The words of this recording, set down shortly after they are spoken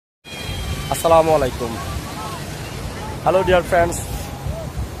Assalamu alaikum. Hello dear friends,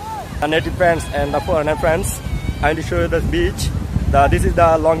 native friends and the foreigner friends. I will show you this beach. This is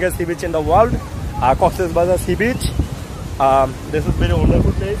the longest sea beach in the world, Cox's Bazar Sea Beach. This is very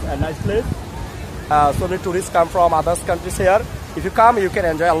wonderful place and nice place. So many tourists come from other countries here. If you come, you can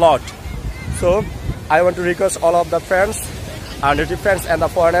enjoy a lot. So I want to request all of the friends, native friends and the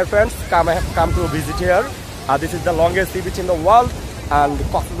foreigner friends, come to visit here. This is the longest sea beach in the world, and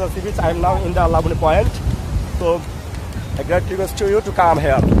Cox's Bazar Sea Beach. I am now in the Labuni Point. So a great request to you to come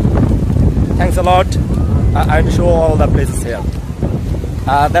here. Thanks a lot. I will show all the places here.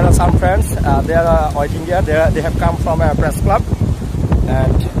 There are some friends, they are waiting here. They have come from a press club,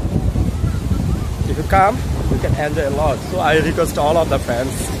 and if you come, you can enjoy a lot. So I request all of the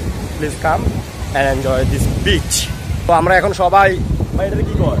friends, please come and enjoy this beach. So আমরা এখন সবাই বাইরে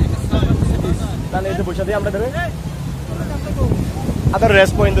কি কর না এই যে বসে দিয়ে আমরা ধরে আদার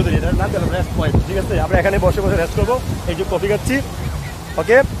রেস্ট পয়েন্ট ধরে না চলো রেস্ট পয়েন্ট ঠিক আছে আমরা এখানে বসে বসে রেস্ট করব এই যে কফি খাচ্ছি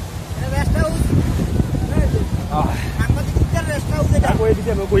ওকে রেস্ট হাউস সাংবাদিকদের রেস্ট হাউস এটা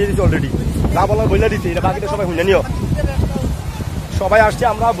কই দিছি অলরেডি না বলা বইলা দিছি এটা বাকিটা সবাই শুনে নিও সবাই আসছে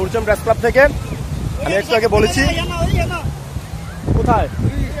আমরা বুরজম প্রেস ক্লাব থেকে আমি একটু আগে বলেছি কোথায়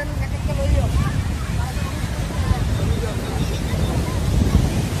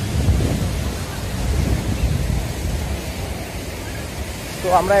তো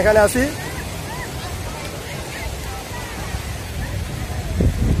আমরা এখানে আছি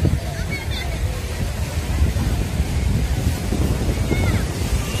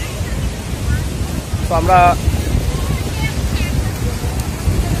তো আমরা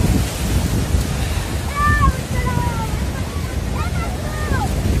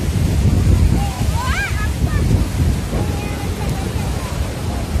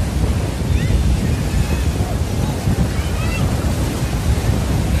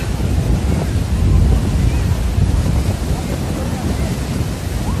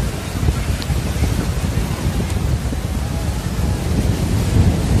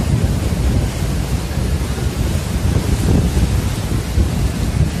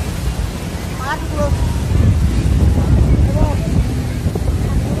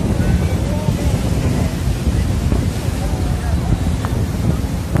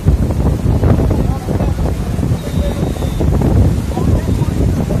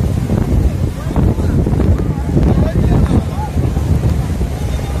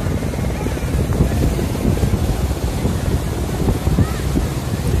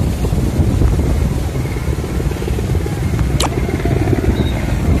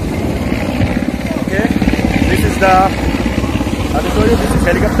I will show you this is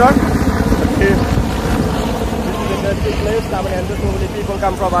helicopter. Okay. This is a interesting place. And so many people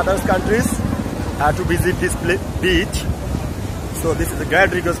come from other countries to visit this beach. So this is a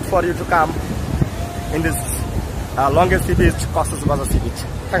great request for you to come in this longest sea beach, Cox's Bazar Sea Beach.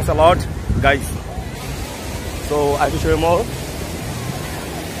 Thanks a lot, guys. So I will show you more.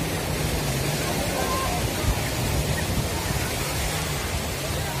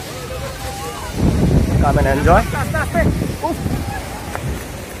 Come and enjoy.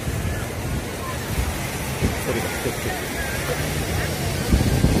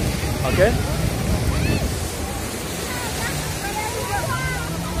 Okay.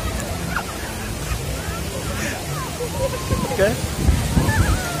 Okay.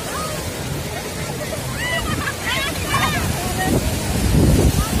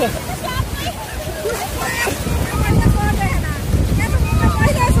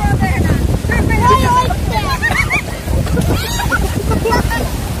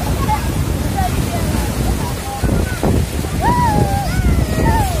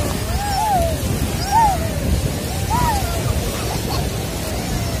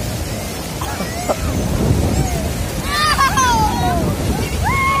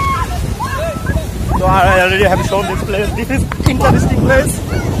 So I already have shown this place. This is interesting place.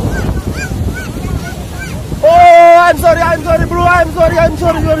 Oh, I'm sorry, bro. I'm sorry.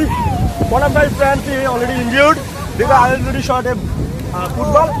 One of my friends is already injured because I already shot a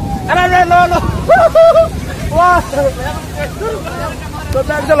football. And no. Wow. So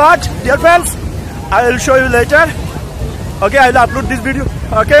thanks a lot, dear friends. I will show you later. Okay, I will upload this video.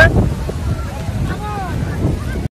 Okay.